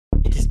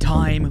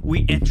time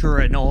we enter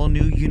an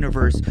all-new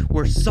universe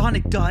where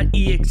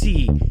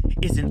Sonic.exe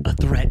isn't a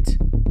threat,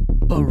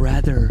 but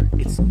rather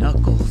it's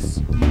Knuckles.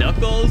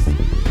 Knuckles,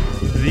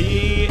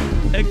 the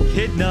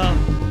Echidna.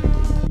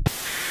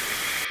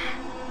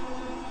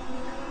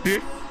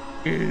 This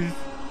is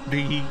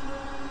the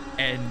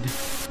end.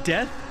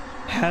 Death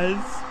has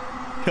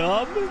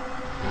come.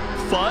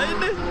 Fun?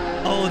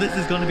 Oh, this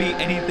is gonna be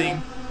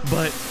anything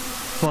but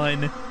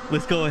fun.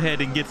 Let's go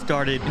ahead and get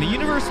started. In a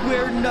universe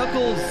where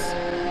Knuckles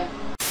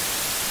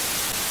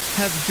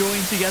have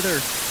joined together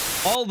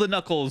all the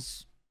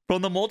Knuckles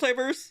from the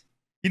multiverse,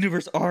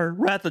 universe R,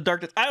 Wrath of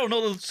Darkness. I don't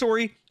know the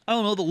story. I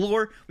don't know the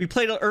lore. We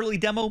played an early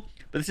demo,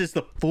 but this is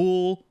the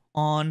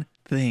full-on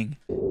thing.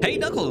 Hey,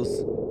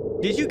 Knuckles.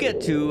 Did you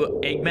get to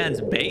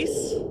Eggman's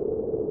base?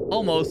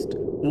 Almost.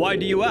 Why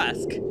do you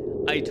ask?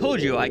 I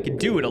told you I could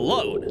do it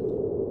alone.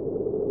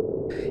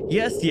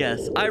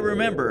 Yes, I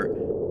remember.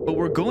 But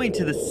we're going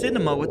to the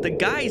cinema with the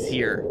guys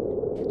here.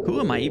 Who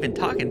am I even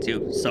talking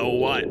to? So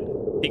what?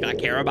 Think I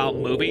care about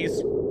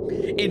movies?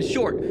 In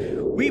short,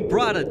 we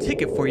brought a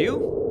ticket for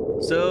you.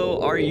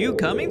 So are you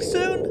coming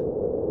soon?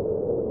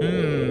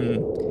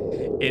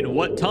 In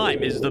what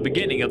time is the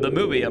beginning of the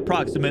movie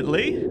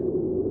approximately?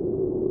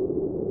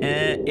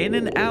 In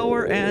an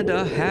hour and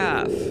a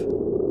half.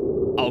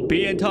 I'll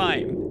be in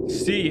time.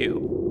 See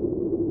you.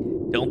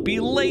 Don't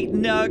be late,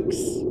 Nux.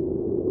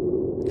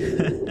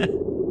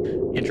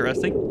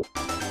 Interesting.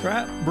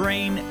 Trap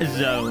brain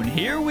zone.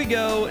 Here we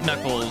go,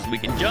 Knuckles. We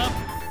can jump.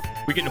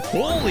 We can...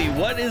 Holy,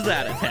 what is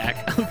that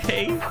attack?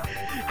 Okay.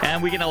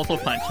 And we can also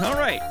punch. All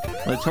right.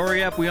 Let's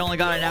hurry up. We only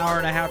got an hour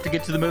and a half to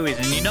get to the movies.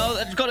 And you know,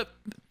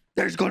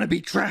 there's gonna be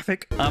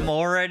traffic. I'm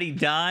already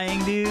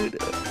dying, dude.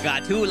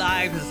 Got 2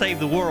 lives to save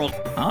the world.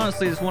 I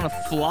honestly just want to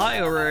fly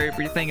over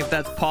everything if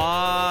that's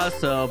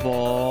possible.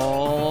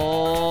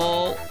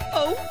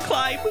 Oh,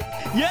 climb.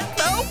 Yes,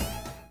 no.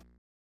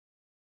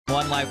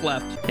 1 life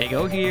left. Okay,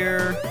 go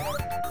here.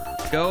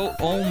 Go.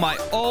 Oh my.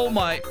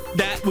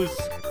 That was...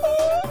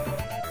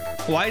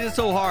 Why is it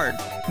so hard?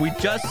 We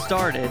just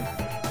started.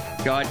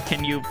 God,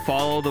 can you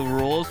follow the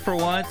rules for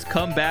once?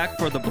 Come back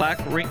for the black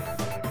ring.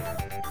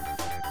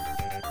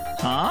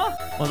 Huh?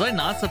 Was I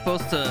not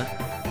supposed to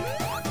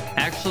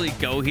actually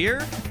go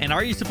here? And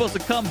are you supposed to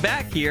come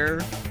back here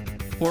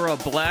for a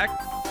black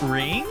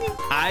ring?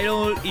 I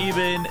don't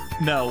even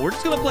know. We're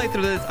just gonna play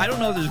through this. I don't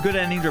know if there's good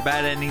endings or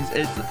bad endings.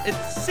 It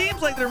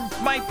seems like there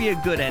might be a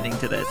good ending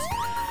to this,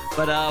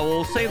 but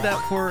we'll save that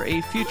for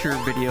a future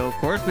video. Of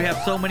course, we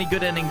have so many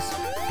good endings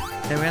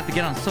that we have to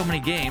get on so many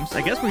games.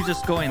 I guess we're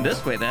just going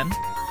this way then.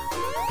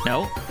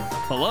 No,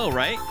 below,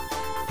 right?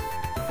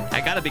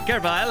 I gotta be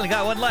careful. I only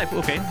got 1 life.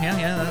 Okay,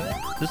 yeah.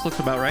 This looks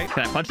about right.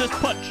 Can I punch this?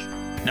 Punch.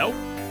 No.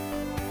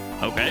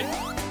 Okay.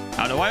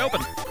 How do I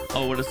open?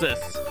 Oh, what is this?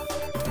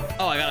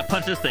 Oh, I gotta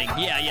punch this thing.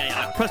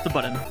 Yeah. Press the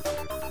button.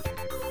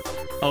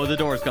 Oh, the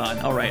door's gone.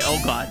 All right. Oh,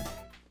 God.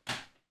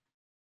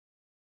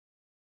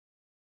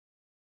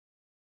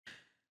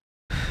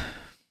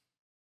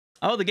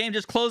 Oh, the game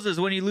just closes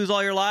when you lose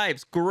all your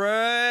lives.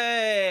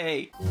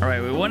 Great. All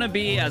right, we want to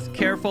be as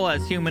careful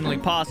as humanly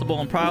possible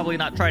and probably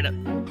not try to...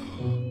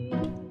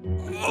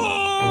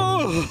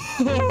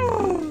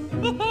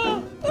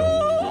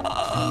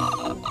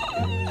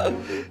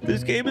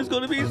 This game is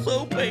going to be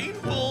so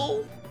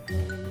painful.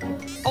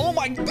 Oh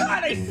my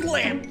God, I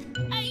slammed.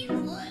 Can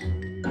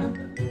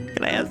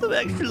I have some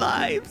extra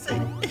lives?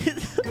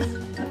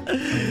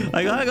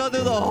 I gotta go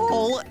through the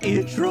whole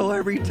intro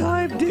every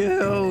time,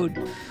 dude.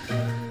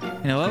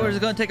 You know what? We're just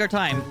gonna take our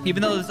time,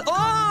 even though this...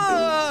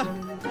 Oh!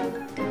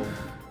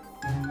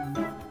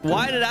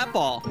 Why did that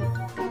fall?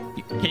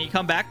 Can you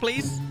come back,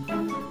 please?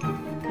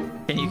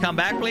 Can you come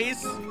back,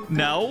 please?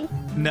 No,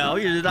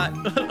 you're not.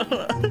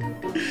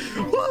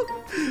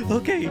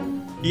 Okay.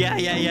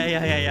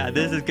 Yeah.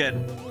 This is good.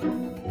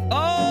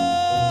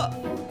 Oh!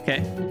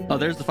 Okay. Oh,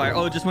 there's the fire.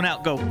 Oh, it just went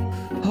out. Go.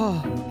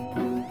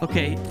 Oh.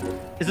 Okay.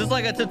 Is this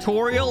like a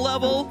tutorial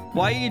level?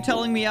 Why are you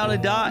telling me how to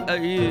die?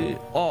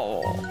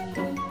 Oh.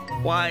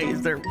 Why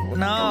is there...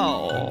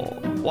 No.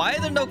 Why are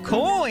there no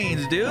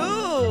coins, dude?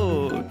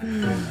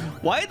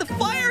 Why did the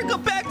fire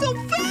come back so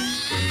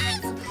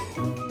fast?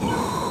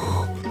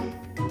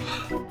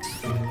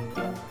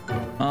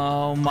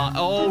 Oh my...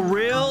 Oh,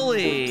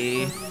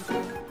 really?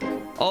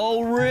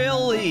 Oh,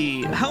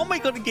 really? How am I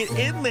going to get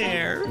in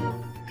there?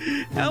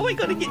 How am I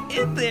going to get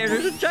in there?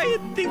 There's a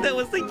giant thing that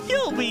wants to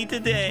kill me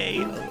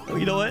today. Oh,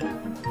 you know what?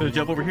 I'm going to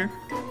jump over here.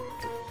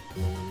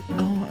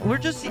 Oh, we're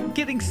just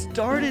getting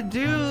started,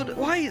 dude.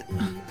 Why?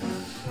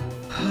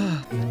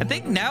 I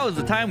think now is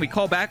the time we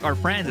call back our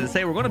friends and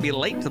say we're going to be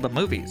late to the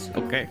movies.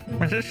 Okay.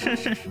 This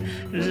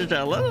is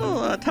a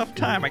little tough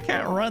time. I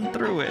can't run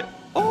through it.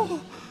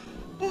 Oh.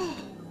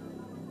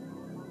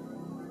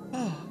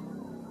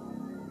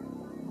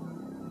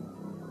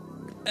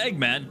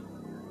 Eggman,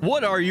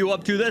 what are you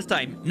up to this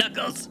time?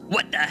 Knuckles,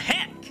 what the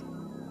heck?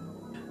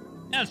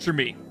 Answer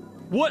me.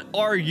 What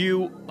are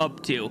you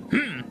up to?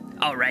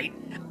 All right.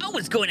 I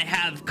was going to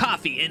have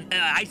coffee and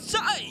I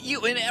saw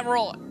you in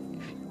Emerald.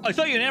 I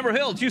saw you in Emerald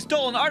Hills. You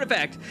stole an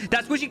artifact.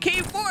 That's what you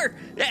came for.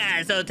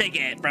 here, so take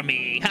it from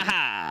me.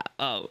 Haha.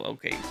 Oh,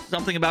 okay.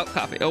 Something about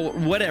coffee. Oh,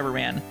 whatever,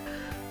 man.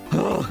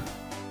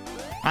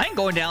 I ain't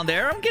going down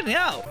there. I'm getting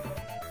out.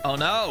 Oh,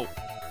 no.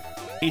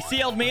 He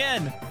sealed me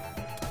in.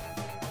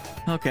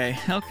 Okay.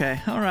 Okay.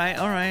 All right.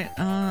 All right.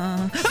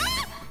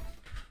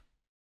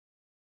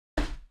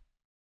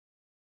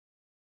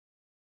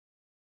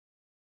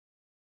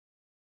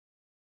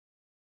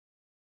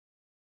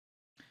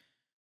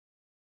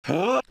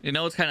 You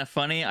know, it's kind of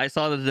funny. I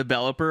saw the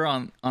developer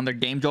on their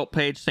Game Jolt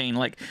page saying,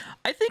 like,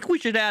 I think we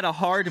should add a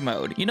hard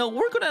mode. You know,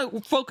 we're going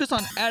to focus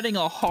on adding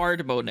a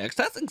hard mode next.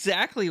 That's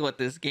exactly what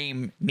this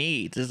game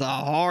needs, is a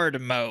hard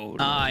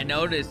mode. I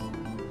noticed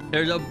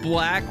there's a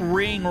black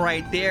ring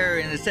right there,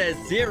 and it says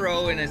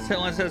 0, and it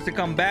telling us to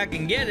come back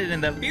and get it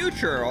in the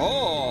future.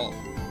 Oh,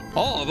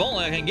 if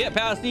only I can get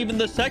past even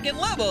the second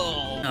level.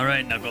 All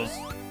right, Knuckles.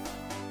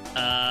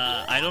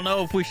 I don't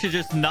know if we should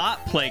just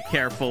not play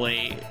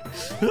carefully.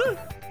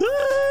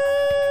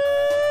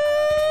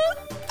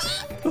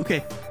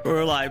 Okay,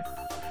 we're alive.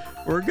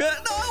 We're good.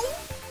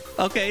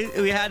 No. Okay,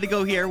 we had to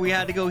go here. We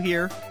had to go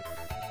here.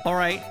 All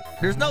right.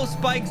 There's no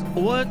spikes.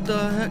 What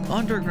the heck?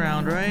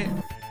 Underground, right?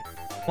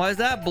 Why is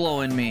that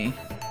blowing me?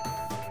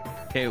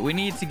 Okay, we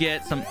need to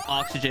get some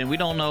oxygen. We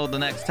don't know the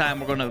next time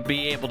we're going to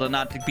be able to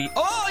not to be...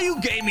 Oh, you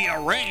gave me a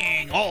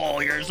ring.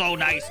 Oh, you're so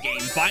nice, game.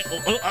 Fine.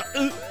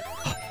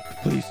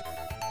 Please.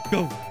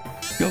 Go.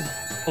 Go.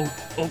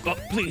 Oh, God,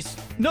 please.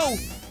 No.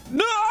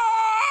 No!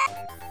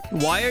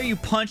 Why are you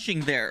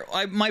punching there?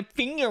 My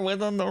finger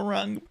was on the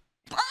wrong...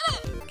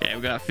 Okay,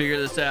 we gotta figure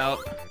this out.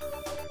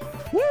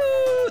 Woo!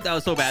 That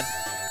was so bad.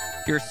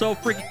 You're so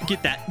freaking...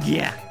 Get that.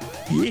 Yeah.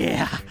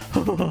 Yeah.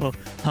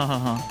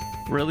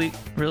 Really?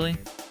 Really?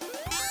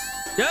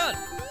 Yeah.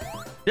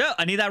 Yeah,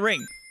 I need that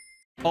ring.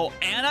 Oh,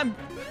 and I'm...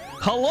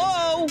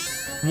 Hello?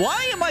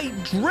 Why am I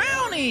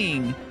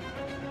drowning?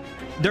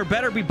 There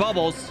better be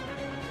bubbles.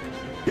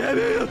 Give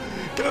me the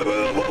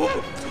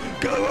bubble.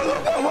 Give me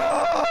the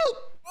bubble.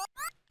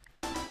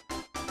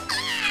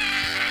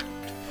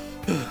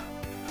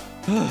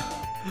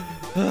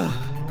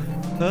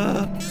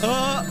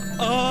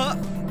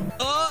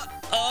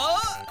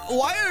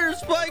 Why are there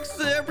spikes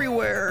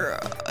everywhere?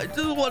 I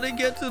just want to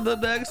get to the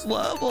next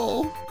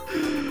level.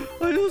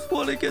 I just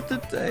want to get to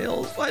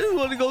Tails. I just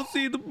want to go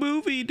see the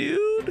movie,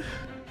 dude.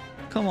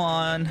 Come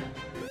on.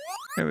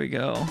 There we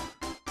go.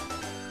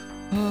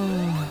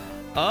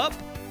 Up?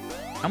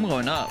 I'm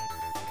going up.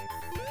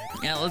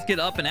 Yeah, let's get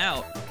up and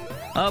out.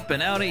 Up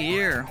and out of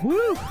here.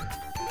 Woo!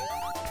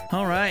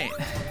 All right.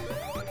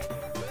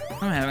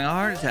 I'm having a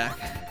heart attack.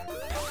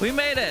 We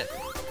made it.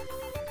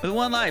 With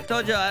one life.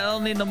 Told you I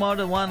don't need no more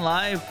than one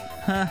life.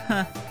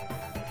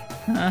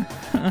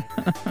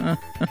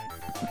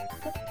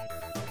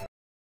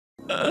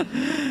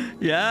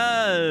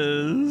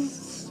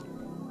 Yes.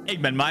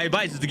 Eggman, my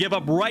advice is to give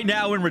up right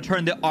now and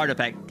return the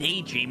artifact.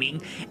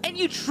 Daydreaming, and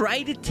you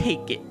try to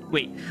take it.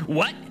 Wait,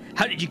 what?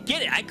 How did you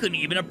get it? I couldn't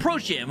even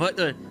approach him. What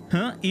the?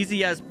 Huh?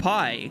 Easy as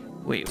pie.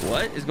 Wait,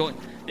 what is going...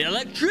 The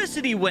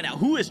electricity went out.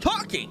 Who is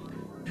talking?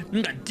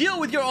 Deal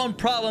with your own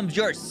problems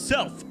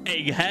yourself,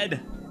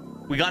 egghead.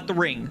 We got the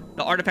ring,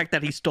 the artifact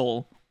that he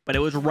stole, but it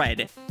was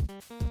red.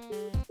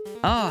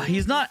 Ah,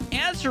 he's not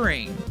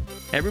answering.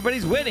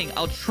 Everybody's winning.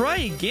 I'll try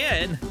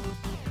again.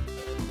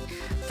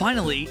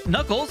 Finally,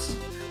 Knuckles,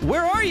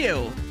 where are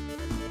you?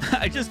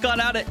 I just got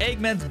out of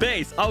Eggman's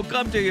base. I'll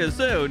come to you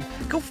soon.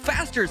 Go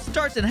faster. It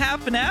starts in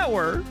half an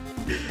hour.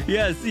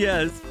 Yes,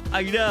 yes.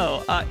 I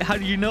know. How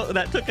do you know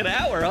that took an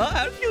hour, huh?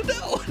 How do you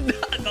know?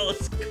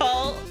 Knuckles,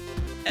 call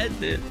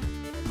ended.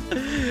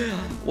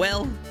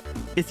 Well,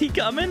 is he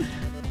coming?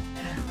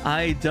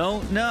 I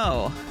don't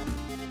know.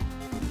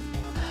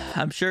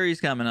 I'm sure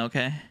he's coming,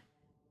 okay?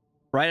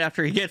 Right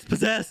after he gets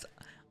possessed.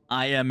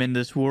 I am in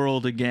this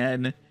world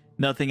again.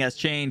 Nothing has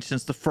changed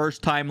since the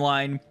first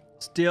timeline.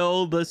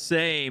 Still the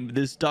same.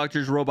 This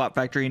doctor's robot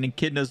factory and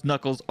Echidna's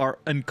Knuckles are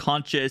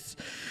unconscious.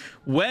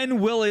 When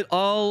will it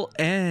all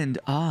end?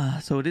 Ah,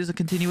 so it is a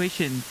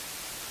continuation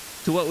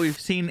to what we've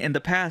seen in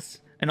the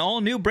past. An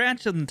all new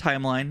branch of the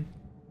timeline.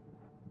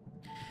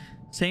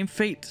 Same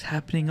fate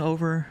happening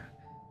over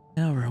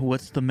and over.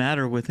 What's the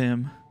matter with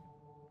him?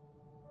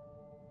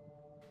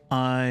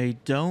 I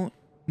don't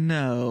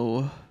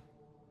know.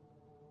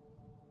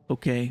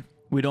 Okay,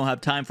 we don't have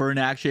time for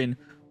inaction.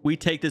 We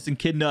take this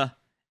Echidna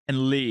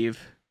and leave.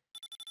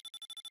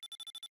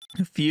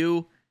 A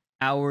few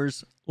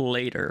hours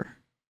later.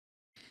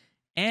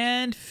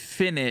 And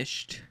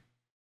finished.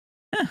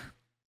 Huh,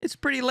 it's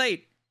pretty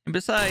late. And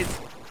besides,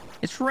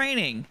 it's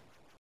raining.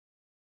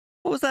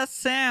 What was that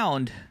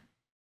sound?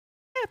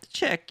 I have to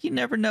check. You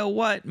never know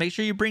what. Make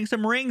sure you bring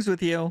some rings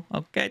with you.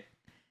 Okay.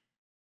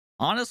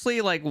 Honestly,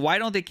 like, why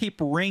don't they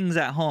keep rings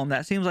at home?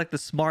 That seems like the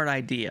smart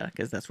idea,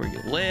 because that's where you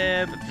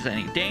live. If there's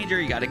any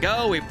danger, you gotta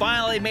go. We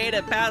finally made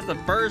it past the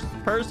first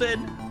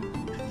person.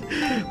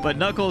 But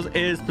Knuckles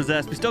is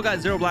possessed. We still got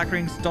 0 black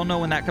rings. Don't know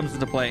when that comes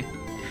into play.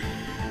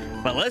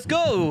 But let's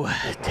go,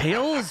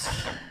 Tails.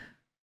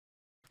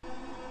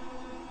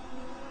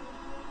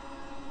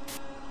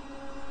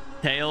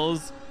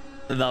 Tails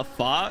the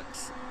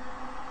fox.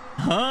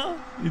 Huh?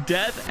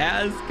 Death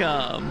has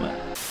come.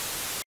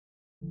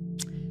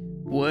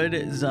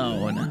 Wood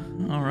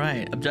zone. All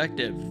right.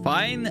 Objective.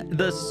 Find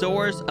the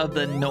source of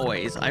the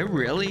noise. I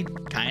really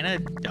kind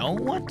of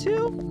don't want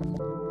to.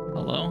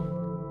 Hello?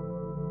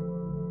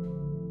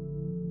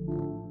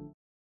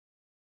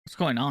 What's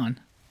going on?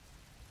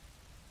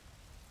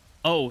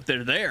 Oh,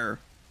 they're there.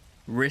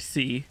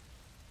 Rissy.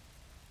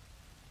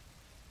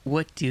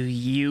 What do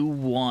you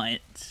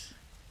want?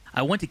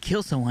 I want to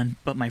kill someone,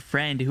 but my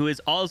friend, who is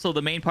also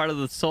the main part of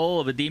the soul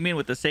of a demon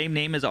with the same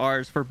name as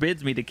ours,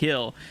 forbids me to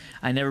kill.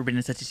 I've never been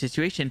in such a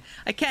situation.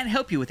 I can't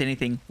help you with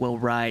anything. Well,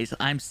 Rise,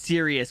 I'm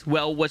serious.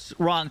 Well, what's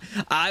wrong?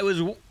 I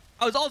was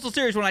also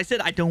serious when I said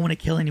I don't want to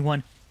kill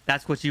anyone.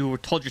 That's what you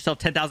told yourself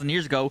 10,000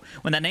 years ago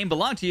when that name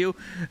belonged to you.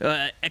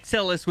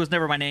 Execles was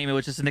never my name. It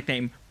was just a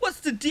nickname. What's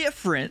the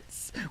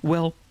difference?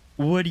 Well,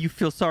 what do you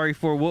feel sorry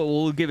for?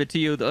 We'll give it to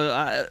you.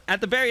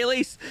 At the very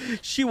least,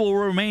 she will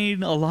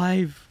remain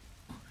alive.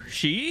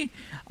 She?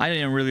 I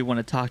didn't really want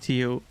to talk to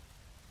you.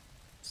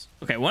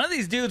 Okay, one of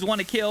these dudes want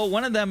to kill.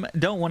 One of them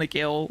don't want to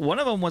kill. One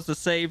of them wants to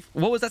save.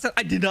 What was that?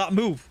 I did not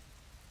move.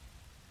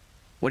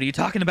 What are you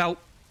talking about?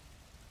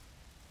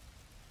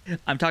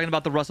 I'm talking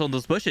about the rustle in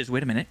those bushes.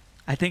 Wait a minute.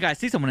 I think I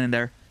see someone in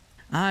there.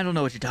 I don't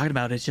know what you're talking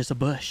about. It's just a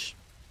bush.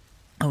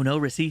 Oh no,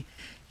 Rissy.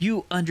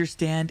 You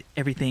understand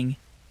everything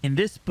in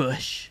this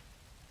bush.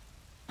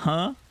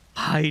 Huh?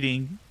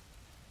 Hiding.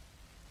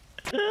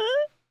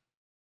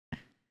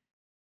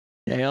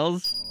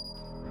 Tails?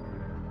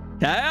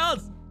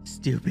 Tails!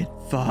 Stupid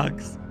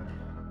fox.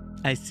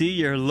 I see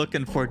you're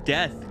looking for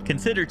death.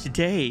 Consider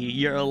today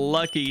your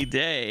lucky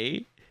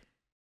day.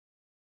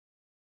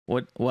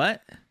 What?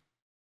 What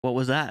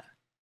was that?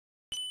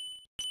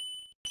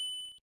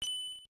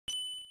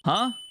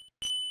 Huh?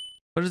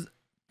 What is...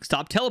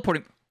 Stop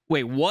teleporting.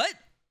 Wait, what?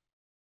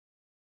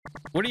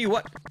 What are you...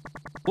 What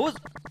was...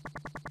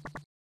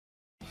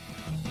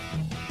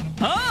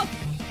 Huh?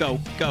 Go.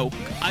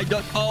 I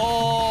don't...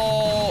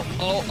 Oh.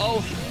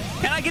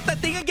 Can I get that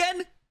thing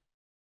again?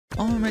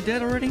 Oh, am I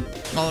dead already?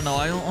 Oh, no,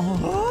 I don't...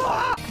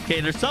 Oh.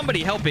 Okay, there's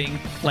somebody helping,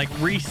 like,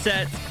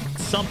 reset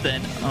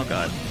something. Oh,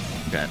 God.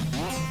 Okay.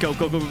 Go.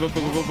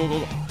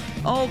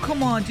 Oh,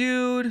 come on,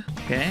 dude.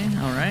 Okay,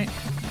 all right.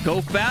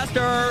 Go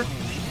faster.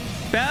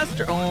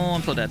 Faster. Oh,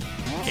 I'm so dead.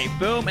 Okay,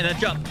 boom, and then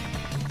jump.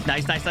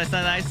 Nice.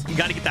 You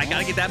gotta get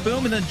that.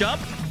 Boom, and then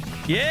jump.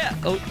 Yeah.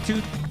 Oh,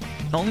 two...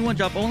 Only one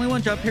jump.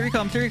 Here he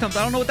comes. I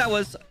don't know what that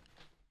was.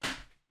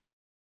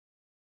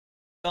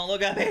 Don't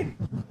look at me.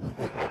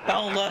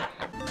 Don't look.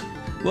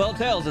 Well,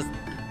 Tails is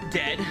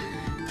dead.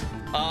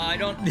 I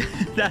don't...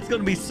 That's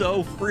going to be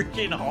so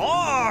freaking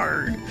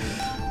hard.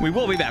 We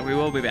will be back.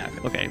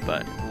 Okay,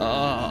 but...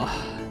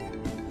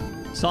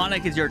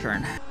 Sonic, it's your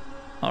turn.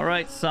 All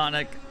right,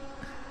 Sonic.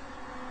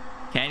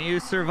 Can you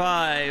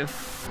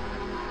survive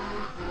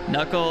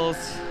Knuckles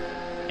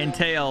and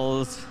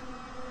Tails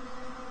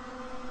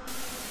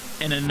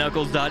in a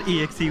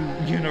Knuckles.EXE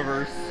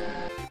universe?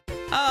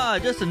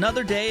 Just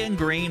another day in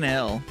Green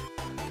Hill.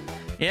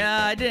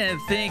 Yeah, I didn't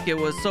think it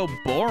was so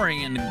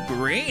boring in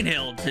Green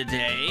Hill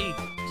today.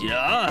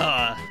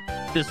 Duh.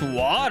 This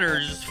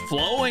water's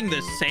flowing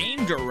the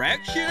same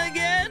direction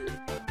again?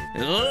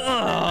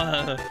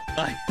 Ugh.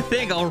 I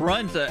think I'll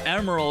run to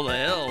Emerald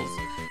Hills.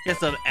 Get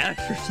some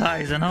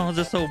exercise. And it's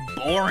just so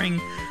boring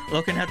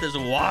looking at this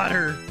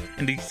water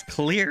and these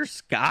clear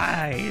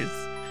skies.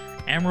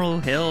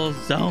 Emerald Hill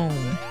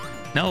Zone.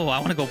 No, I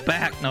want to go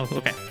back. No,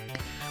 okay.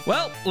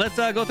 Well, let's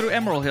go through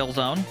Emerald Hill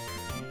Zone.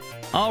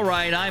 All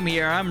right, I'm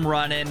here. I'm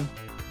running.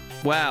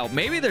 Wow,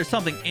 maybe there's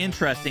something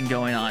interesting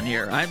going on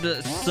here. I'm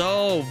just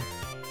so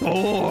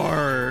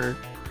bored.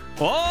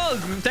 Oh,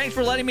 thanks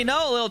for letting me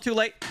know. A little too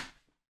late.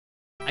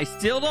 I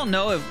still don't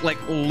know if, like,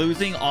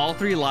 losing all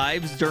 3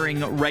 lives during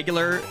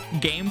regular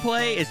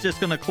gameplay is just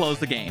going to close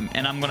the game,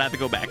 and I'm going to have to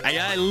go back.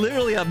 I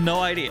literally have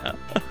no idea.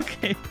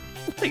 Okay.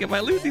 Like, if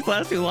I lose these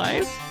last 2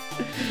 lives,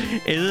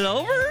 is it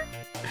over?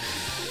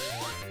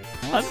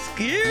 I'm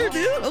scared,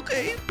 dude.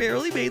 Okay,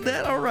 barely made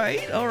that. All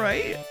right.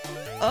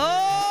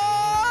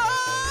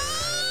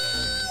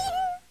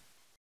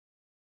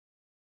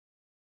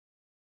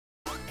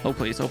 Oh,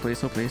 please.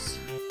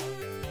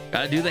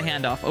 Gotta do the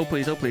handoff. Oh,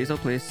 please.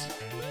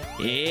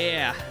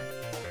 Yeah.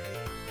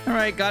 All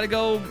right, gotta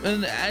go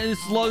and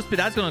slow speed.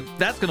 That's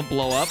gonna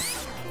blow up.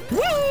 Woo!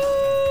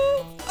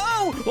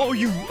 Oh,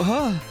 you.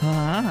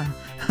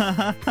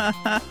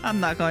 I'm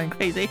not going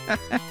crazy.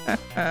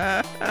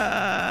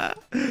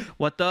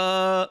 What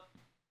the?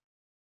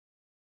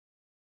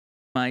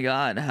 My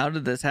God, how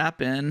did this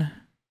happen?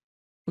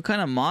 What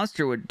kind of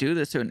monster would do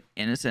this to an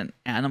innocent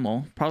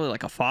animal? Probably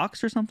like a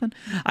fox or something.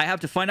 I have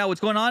to find out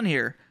what's going on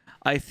here.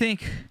 I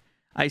think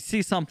I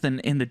see something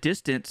in the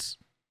distance.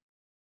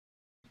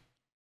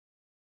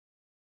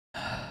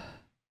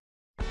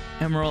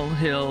 Emerald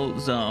Hill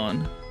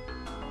Zone.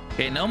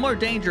 Okay, no more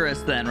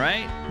dangerous then,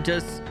 right?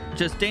 Just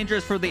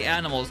dangerous for the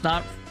animals,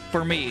 not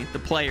for me, the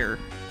player.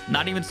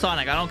 Not even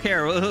Sonic. I don't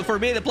care. For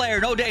me, the player,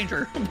 no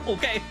danger.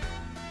 Okay.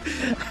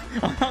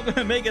 I'm not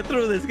gonna make it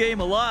through this game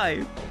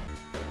alive.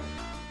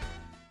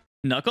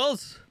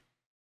 Knuckles?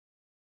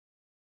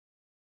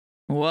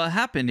 What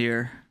happened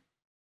here?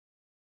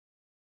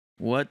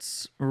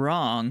 What's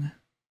wrong?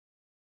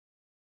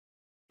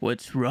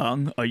 What's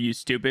wrong? Are you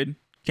stupid?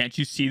 Can't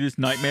you see this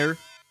nightmare?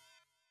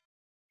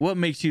 What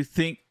makes you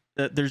think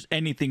that there's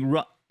anything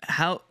wrong?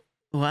 How?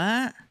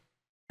 What?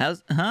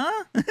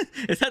 Huh?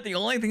 Is that the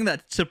only thing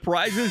that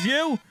surprises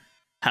you?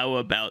 How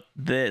about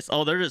this?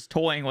 Oh, they're just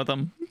toying with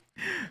him.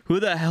 Who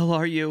the hell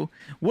are you?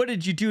 What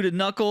did you do to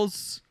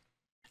Knuckles?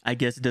 I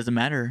guess it doesn't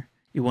matter.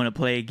 You want to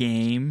play a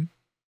game?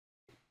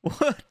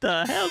 What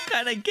the hell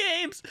kind of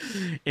games?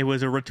 It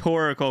was a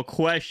rhetorical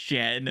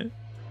question.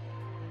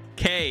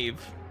 Cave.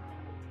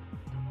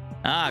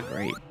 Ah,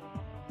 great.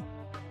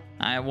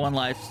 I have 1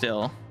 life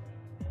still.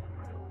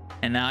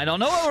 And now I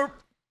don't know what we're...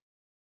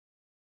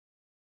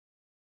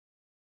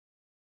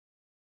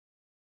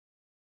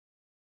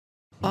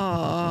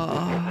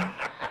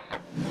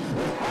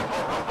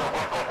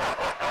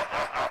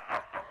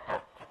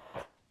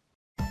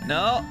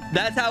 No,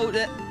 that's how...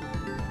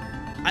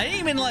 I didn't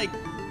even like...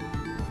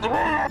 All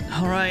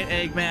right,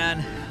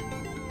 Eggman.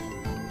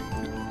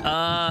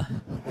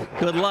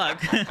 Good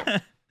luck.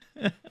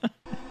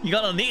 You're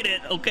gonna need it,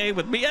 okay,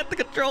 with me at the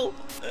control.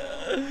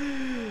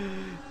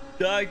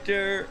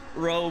 Dr.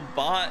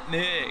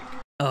 Robotnik.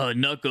 Oh,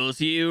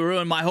 Knuckles, you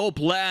ruined my whole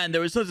plan.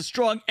 There was such a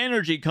strong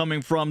energy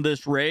coming from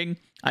this ring.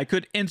 I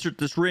could insert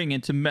this ring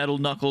into Metal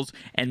Knuckles,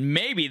 and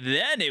maybe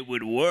then it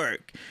would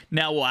work.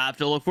 Now we'll have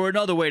to look for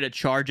another way to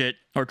charge it,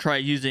 or try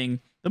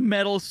using the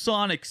Metal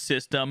Sonic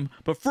system.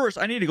 But first,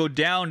 I need to go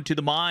down to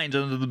the mines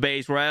under the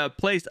base where I have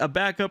placed a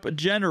backup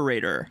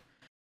generator.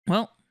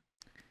 Well,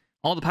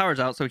 all the power's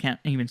out, so we can't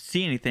even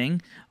see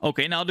anything.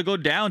 Okay, now to go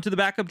down to the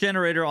backup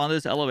generator on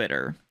this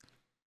elevator.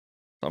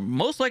 So I'm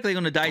most likely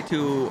going to die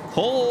to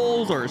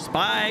holes or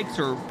spikes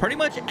or pretty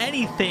much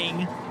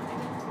anything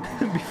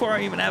before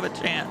I even have a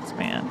chance,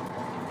 man.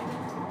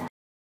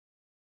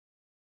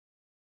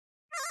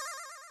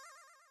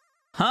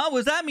 Huh? What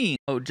does that mean?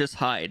 Oh, just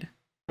hide.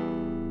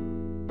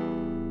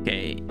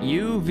 Okay,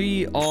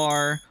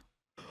 UVR.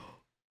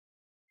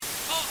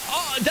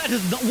 Oh, that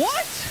is not...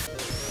 What?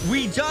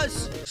 We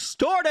just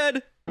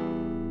started.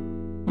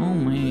 Oh,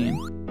 man.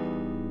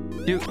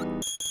 Dude.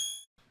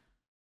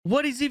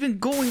 What is even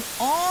going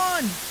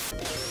on?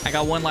 I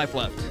got 1 life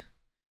left.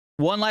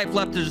 1 life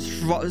left to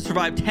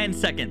survive 10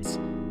 seconds.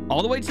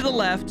 All the way to the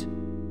left.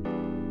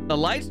 The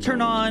lights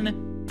turn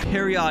on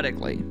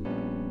periodically.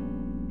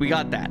 We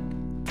got that.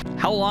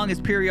 How long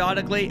is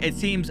periodically? It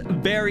seems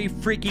very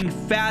freaking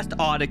fast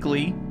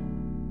audically.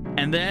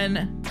 And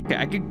then, okay,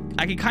 I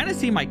could kind of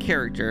see my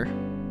character.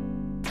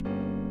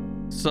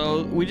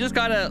 So we just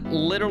gotta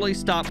literally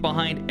stop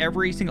behind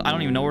every single... I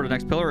don't even know where the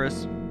next pillar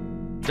is.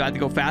 Do I have to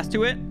go fast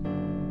to it?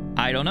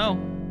 I don't know.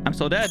 I'm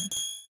so dead.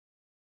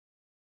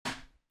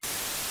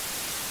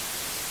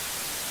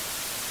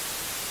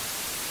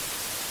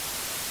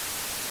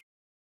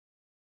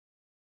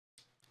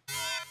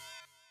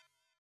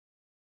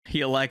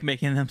 You like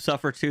making them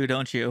suffer too,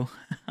 don't you?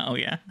 Oh,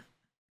 yeah.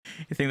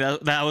 You think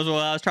that was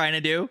what I was trying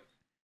to do?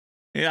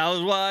 Yeah, that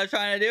was what I was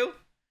trying to do?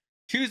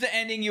 Choose the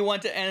ending you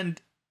want to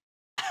end.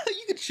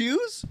 You can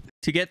choose.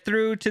 To get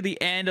through to the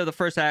end of the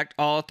first act,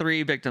 all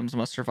 3 victims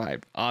must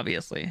survive.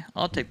 Obviously.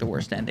 I'll take the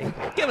worst ending.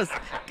 Let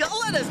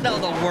us know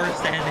the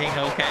worst ending,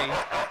 okay?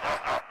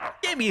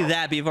 Give me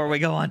that before we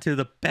go on to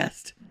the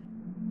best.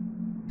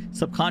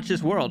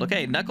 Subconscious world.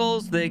 Okay,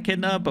 Knuckles, the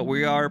Echidna, but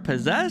we are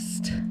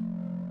possessed.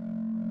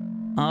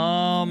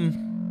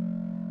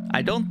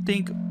 I don't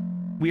think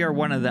we are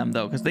one of them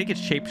though, because they could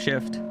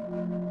shapeshift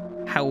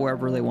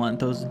however they want,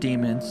 those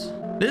demons.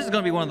 This is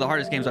gonna be one of the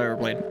hardest games I've ever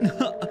played.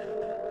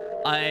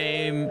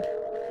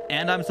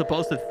 I'm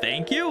supposed to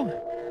thank you?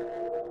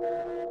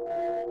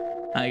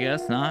 I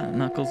guess not.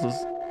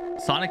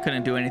 Sonic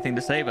couldn't do anything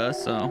to save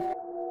us, so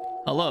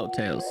hello,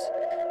 Tails.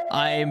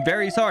 I am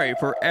very sorry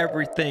for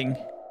everything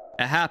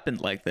that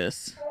happened like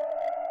this.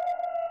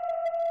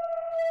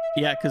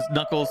 Yeah, because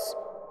Knuckles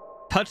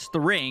touched the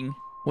ring,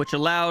 which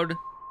allowed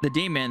the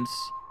demons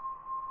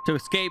to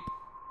escape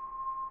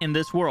in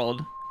this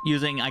world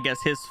using, I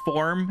guess, his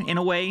form in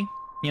a way.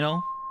 You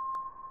know,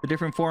 the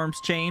different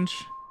forms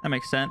change. That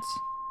makes sense.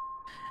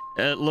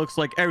 It looks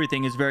like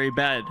everything is very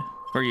bad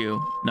for you,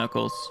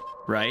 Knuckles,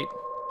 right?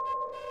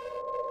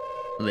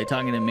 Are they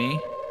talking to me?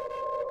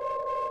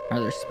 Are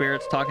there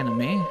spirits talking to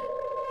me?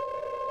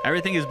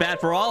 Everything is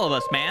bad for all of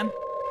us, man.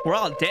 We're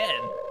all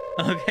dead.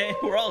 Okay,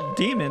 we're all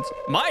demons.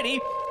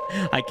 Mighty,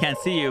 I can't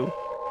see you,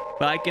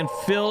 but I can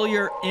feel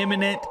your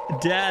imminent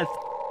death.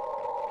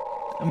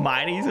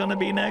 Mighty's gonna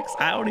be next?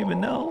 I don't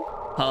even know.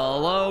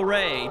 Hello,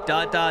 Ray. ...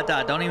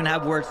 Don't even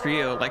have words for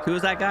you. Like,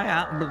 who's that guy?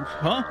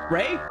 Huh?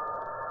 Ray?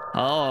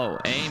 Oh,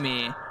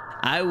 Amy.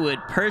 I would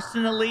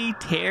personally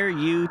tear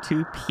you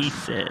to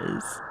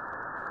pieces.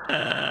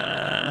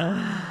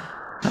 I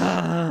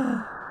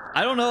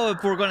don't know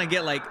if we're gonna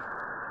get like...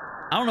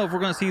 I don't know if we're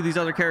gonna see these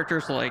other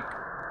characters like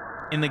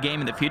in the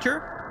game in the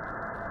future,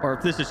 or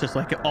if this is just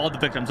like all the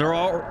victims are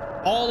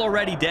all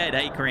already dead.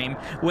 Hey, Kareem,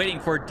 waiting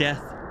for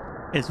death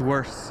is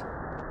worse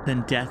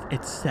than death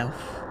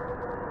itself.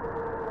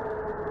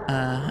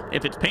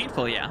 If it's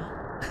painful, yeah.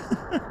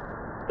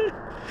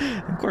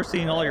 Of course,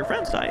 seeing all your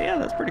friends die, yeah,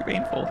 that's pretty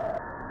painful.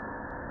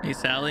 Hey,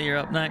 Sally, you're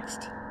up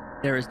next.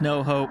 There is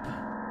no hope,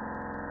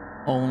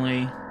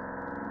 only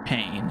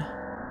pain.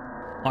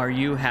 Are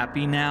you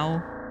happy now?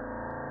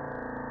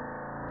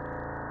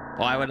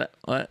 Why would I...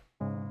 What?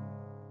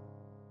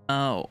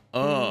 Oh.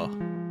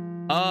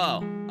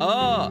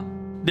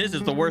 This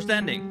is the worst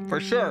ending, for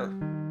sure.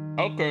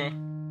 Okay.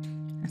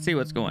 Let's see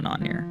what's going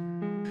on here.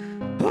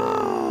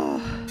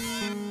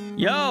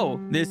 Yo,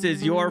 this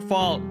is your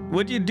fault.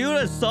 What'd you do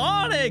to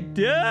Sonic,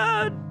 dude?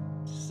 Yeah.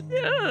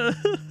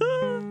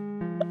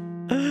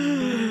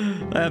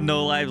 I have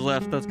no lives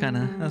left. That's kind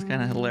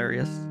of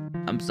hilarious.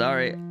 I'm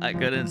sorry. I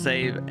couldn't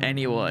save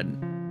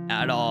anyone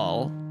at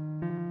all.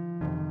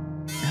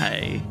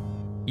 Hey,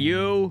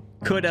 you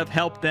could have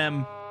helped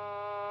them,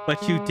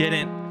 but you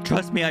didn't.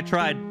 Trust me, I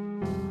tried.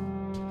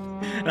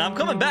 And I'm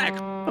coming back.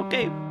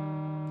 Okay.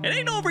 It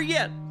ain't over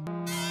yet.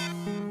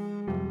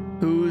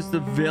 Who's the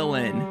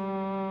villain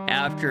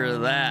after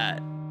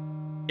that?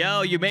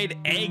 Yo, you made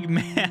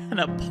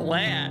Eggman a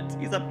plant.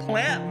 He's a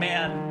plant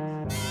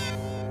man.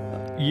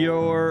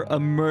 You're a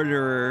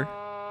murderer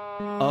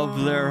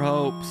of their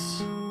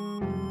hopes.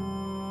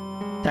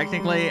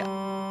 Technically,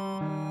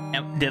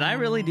 did I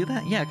really do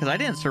that? Yeah, because I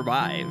didn't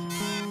survive.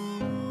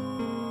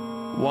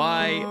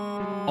 Why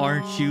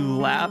aren't you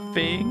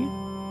laughing?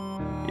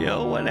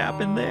 Yo, what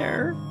happened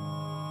there?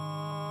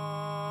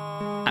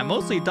 I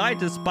mostly died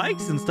to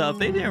spikes and stuff.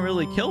 They didn't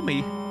really kill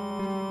me,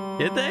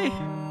 did they?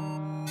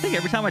 I think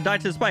every time I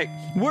died to a spike.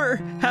 We're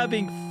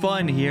having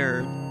fun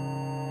here,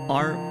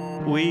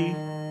 aren't we?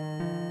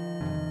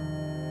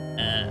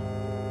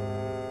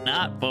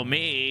 Not for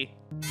me.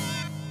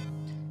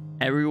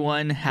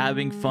 Everyone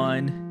having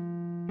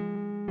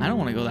fun. I don't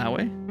want to go that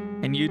way.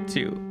 And you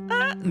too.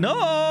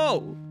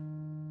 No!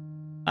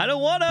 I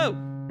don't want to.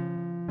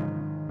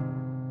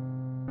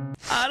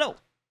 I don't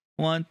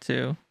want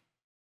to.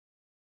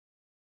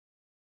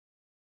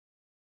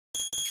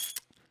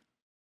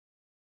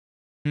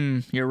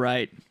 You're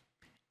right.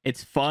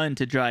 It's fun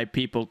to drive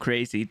people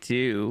crazy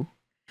too.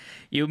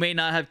 You may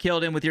not have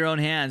killed him with your own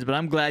hands, but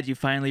I'm glad you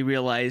finally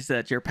realized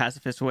that your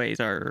pacifist ways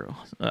are...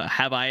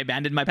 have I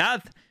abandoned my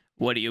path?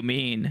 What do you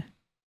mean?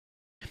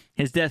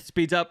 His death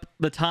speeds up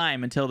the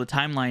time until the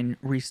timeline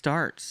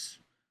restarts.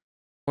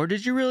 Or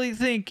did you really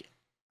think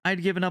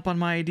I'd given up on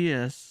my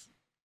ideas?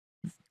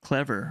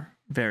 Clever.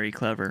 Very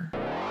clever.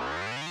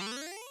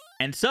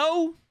 And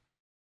so,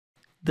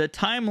 the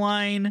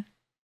timeline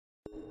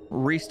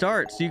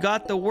restarts. You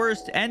got the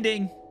worst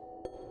ending.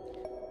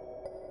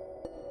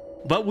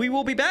 But we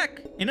will be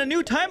back in a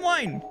new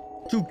timeline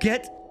to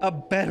get a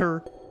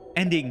better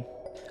ending.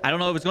 I don't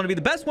know if it's going to be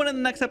the best one in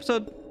the next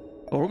episode,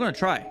 but we're going to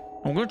try.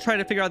 And we're going to try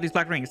to figure out these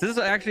black rings. This is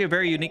actually a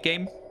very unique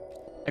game.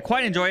 I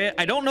quite enjoy it.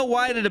 I don't know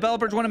why the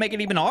developers want to make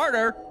it even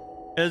harder.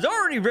 It's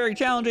already very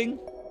challenging.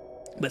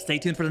 But stay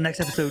tuned for the next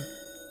episode.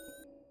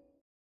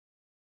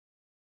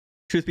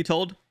 Truth be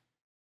told,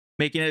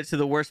 making it to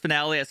the worst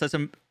finale at such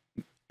an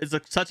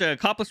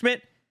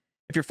accomplishment.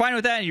 If you're fine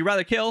with that and you'd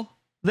rather kill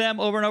them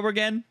over and over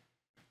again,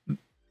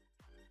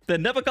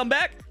 then never come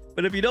back.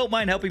 But if you don't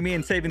mind helping me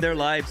in saving their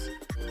lives,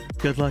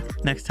 good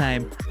luck next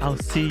time. I'll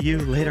see you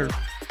later.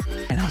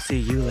 And I'll see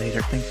you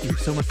later. Thank you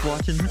so much for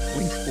watching.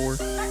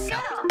 LiNX4.